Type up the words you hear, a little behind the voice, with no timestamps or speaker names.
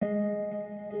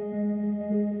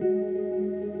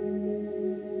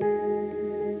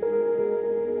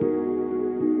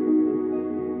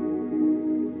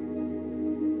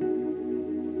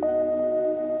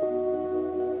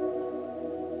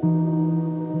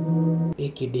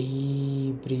Take a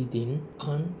deep breath in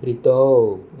and breathe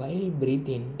out. While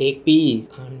breathing, take peace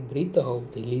and breathe out.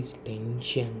 Release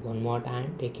tension. One more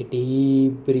time. Take a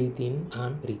deep breath in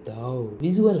and breathe out.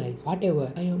 Visualize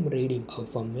whatever I am reading.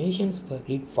 Affirmations for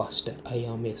read faster. I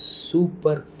am a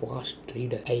super fast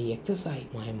reader. I exercise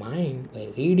my mind by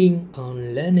reading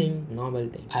and learning novel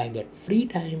things. I get free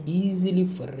time easily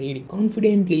for reading.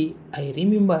 Confidently, I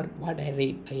remember what I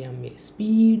read. I am a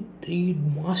speed read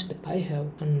master. I have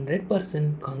 100%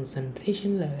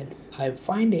 concentration levels. I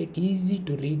find it easy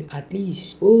to read at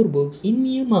least 4 books in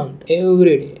a month.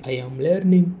 Every day I am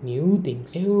learning new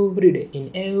things. Every day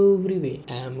in every way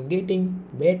I am getting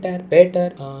better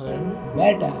and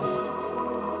better.